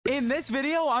In this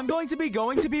video, I'm going to be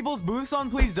going to people's booths on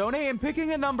Please Donate and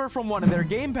picking a number from one of their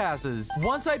game passes.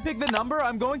 Once I pick the number,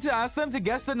 I'm going to ask them to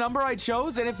guess the number I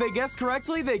chose, and if they guess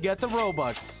correctly, they get the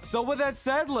Robux. So with that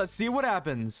said, let's see what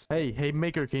happens. Hey,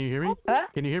 Maker, can you hear me? Huh?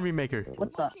 Can you hear me, Maker?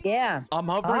 What the? Yeah. I'm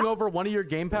hovering over one of your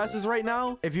game passes right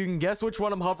now. If you can guess which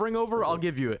one I'm hovering over, I'll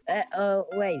give you it.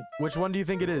 Wait. Which one do you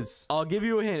think it is? I'll give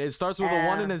you a hint. It starts with a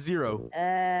 1 and a 0.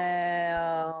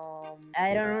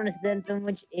 I don't understand so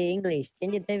much English.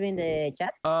 Can you type in the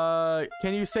chat?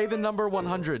 Can you say the number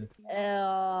 100?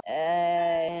 Hey,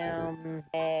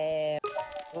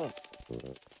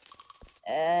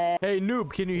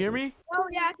 noob, can you hear me? Oh,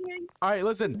 yeah, I can hear you. All right,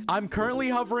 listen. I'm currently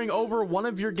hovering over one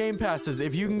of your game passes.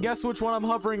 If you can guess which one I'm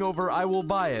hovering over, I will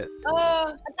buy it.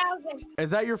 1,000.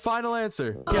 Is that your final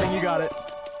answer? Kidding, you got it.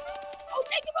 Oh,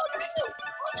 thank you, bro. Thank you. Oh,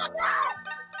 my God. Thank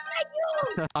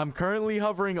you. I'm currently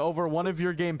hovering over one of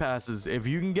your game passes. If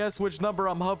you can guess which number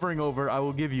I'm hovering over, I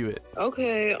will give you it.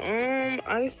 Okay,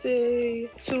 I say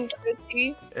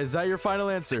 250. Is that your final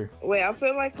answer? Wait, I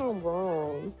feel like I'm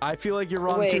wrong. I feel like you're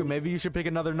wrong Wait. too. Maybe you should pick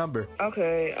another number.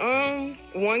 Okay,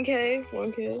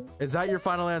 1K. Is that your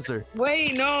final answer?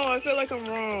 Wait, no, I feel like I'm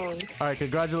wrong. All right,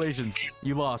 congratulations.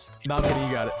 You lost. No, I'm kidding.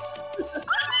 You got it.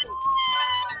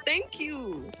 Thank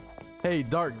you. Hey,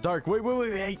 Dark. Wait.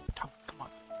 Hey, come on.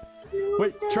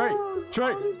 Wait, Trey.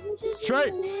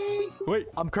 Wait,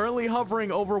 I'm currently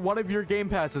hovering over one of your game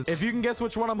passes. If you can guess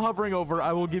which one I'm hovering over,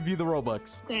 I will give you the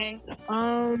Robux. Okay.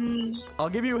 I'll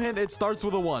give you a hint. It starts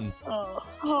with a 1. Oh,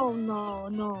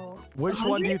 no. Which 100?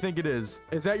 one do you think it is?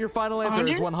 Is that your final answer?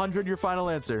 100? Is 100 your final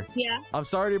answer? Yeah. I'm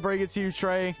sorry to break it to you,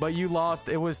 Trey, but you lost.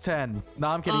 It was 10. No,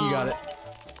 I'm kidding. You got it.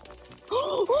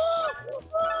 Oh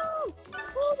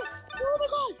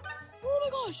my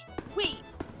gosh. Wait,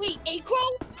 Acro?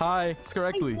 Hi. It's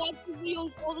correctly. I watch the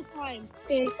videos all the time.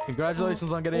 Okay.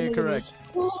 Congratulations on getting it correct.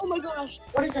 Oh my gosh.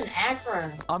 What is an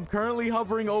acronym? I'm currently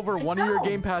hovering over one of your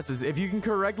game passes. If you can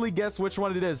correctly guess which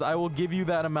one it is, I will give you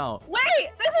that amount. Wait,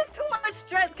 this is too much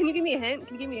stress. Can you give me a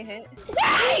hint?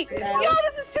 Wait! Yo,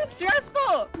 this is too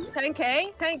stressful.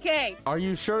 10K? Are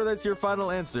you sure that's your final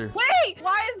answer? Wait!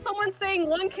 Why is someone saying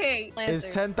 1K?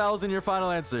 Is 10,000 your final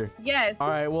answer? Yes. All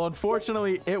right. Well,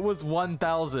 unfortunately, it was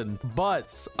 1,000,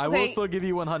 but I will still give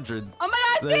you 100. Oh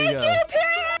my God, There you thank go. you, Pierre!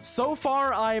 So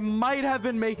far, I might have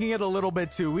been making it a little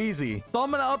bit too easy. So I'm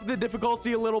going to up the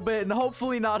difficulty a little bit and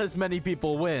hopefully not as many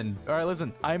people win. All right,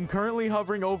 listen. I'm currently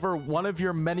hovering over one of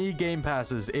your many game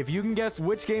passes. If you can guess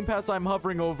which game pass I'm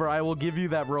hovering over, I will give you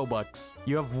that Robux.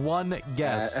 You have one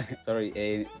guess.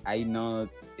 Sorry, I not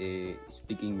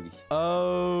speak English.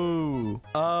 Oh.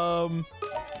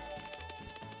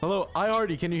 Hello,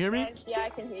 Hardy, can you hear me? Yeah, I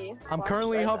can hear you. I'm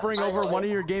currently hovering over one of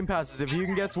your game passes. If you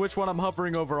can guess which one I'm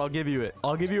hovering over, I'll give you it.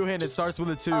 I'll give you a hint. It starts with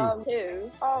a 2.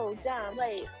 2. Oh, damn.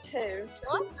 Wait, 2.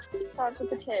 What? It starts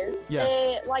with a 2.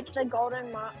 Yes. Like the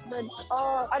golden mask.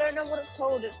 I don't know what it's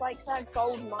called. It's like that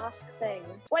gold mask thing.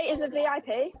 Wait, is it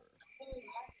VIP?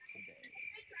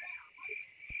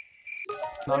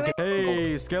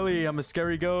 Hey, Skelly, I'm a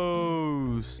scary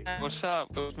ghost. What's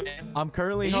up, ghost man? I'm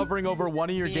currently hovering over one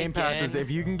of your game passes.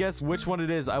 If you can guess which one it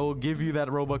is, I will give you that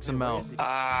Robux amount.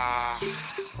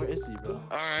 Where is he, bro?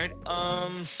 All right.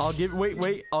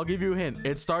 Wait. I'll give you a hint.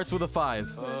 It starts with a 5.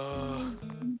 You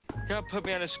gotta put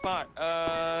me on the spot.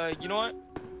 You know what?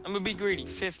 I'm gonna be greedy.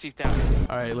 50,000.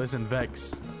 All right, listen,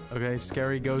 Vex. Okay,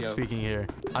 scary ghost speaking here.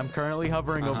 I'm currently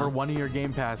hovering over one of your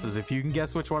game passes. If you can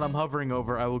guess which one I'm hovering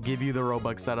over, I will give you the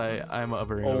Robux that I'm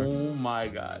hovering over. Oh my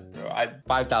God, bro!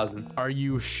 5,000. Are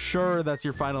you sure that's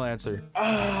your final answer?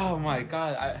 Oh my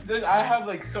God, I have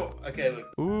like so. Okay,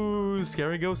 look. Ooh,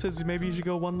 scary ghost says maybe you should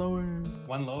go one lower.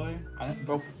 One lower,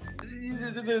 bro.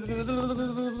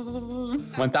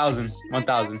 1,000.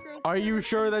 Are you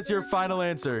sure that's your final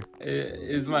answer?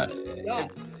 It's my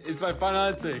final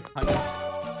answer.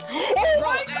 Oh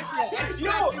my God!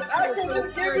 Yo, I can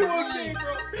just give you a game,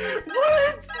 bro.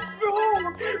 What?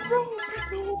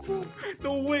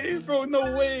 Bro.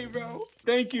 No way, bro.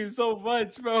 Thank you so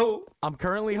much, bro. I'm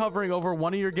currently hovering over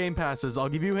one of your game passes. I'll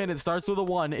give you a hint. It starts with a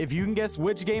 1. If you can guess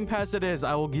which game pass it is,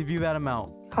 I will give you that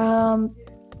amount.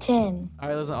 10. All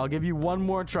right, listen, I'll give you one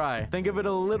more try. Think of it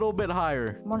a little bit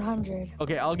higher. 100.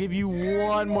 Okay, I'll give you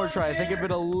one more try. Think of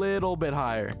it a little bit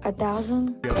higher.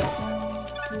 1,000. Yep.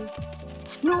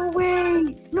 No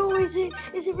way! No, is it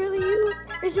really you?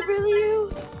 Is it really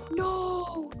you?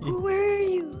 No! Where are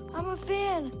you? I'm a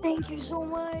fan. Thank you so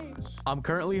much. I'm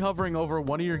currently hovering over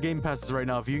one of your game passes right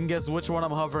now. If you can guess which one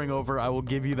I'm hovering over, I will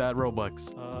give you that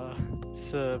Robux.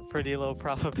 It's a pretty low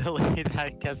probability that I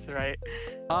guess right.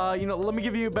 You know, let me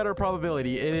give you a better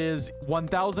probability. It is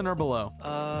 1,000 or below.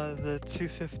 The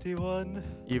 251.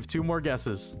 You have 2 more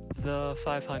guesses. The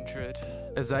 500.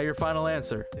 Is that your final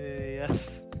answer?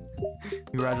 Yes.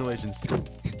 Congratulations.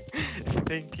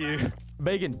 Thank you.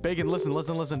 Bacon,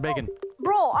 listen, Bacon.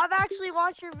 Bro, I've actually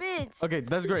watched your vids. Okay,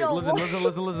 that's great. Yo,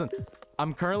 Listen.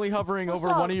 I'm currently hovering over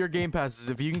one of your game passes.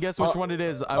 If you can guess which one it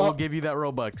is, I will give you that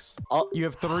Robux. You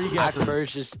have 3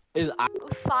 guesses.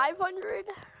 500?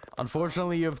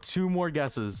 Unfortunately, you have 2 more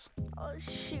guesses. Oh,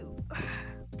 shoot.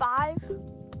 5? I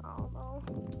don't know.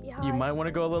 You might want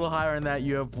to go a little higher than that.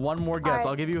 You have 1 more guess. Alright.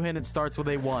 I'll give you a hint. It starts with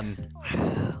a 1.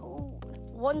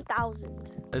 1,000.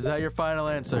 Is that your final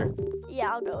answer?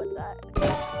 Yeah, I'll go with that.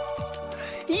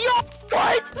 Yo,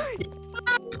 what?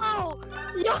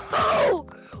 Yo,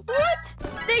 what?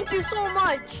 Thank you so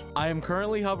much. I am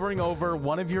currently hovering over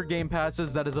one of your game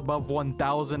passes that is above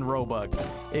 1,000 Robux.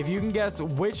 If you can guess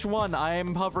which one I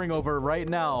am hovering over right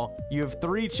now, you have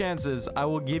 3 chances. I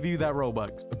will give you that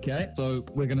Robux. Okay, so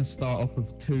we're gonna start off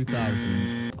with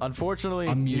 2,000. Unfortunately,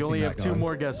 I'm you muting only that have 2 guy.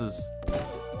 more guesses.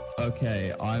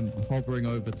 Okay, I'm hovering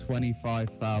over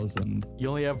 25,000. You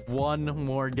only have 1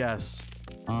 more guess.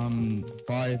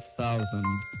 5,000.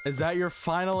 Is that your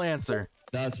final answer?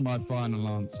 That's my final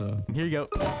answer. Here you go.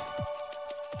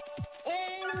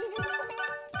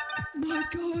 My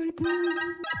God, bro.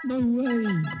 No way.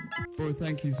 Bro,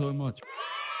 thank you so much.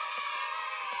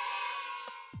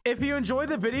 If you enjoyed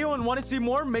the video and want to see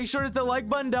more, make sure to hit the like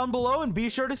button down below and be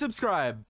sure to subscribe.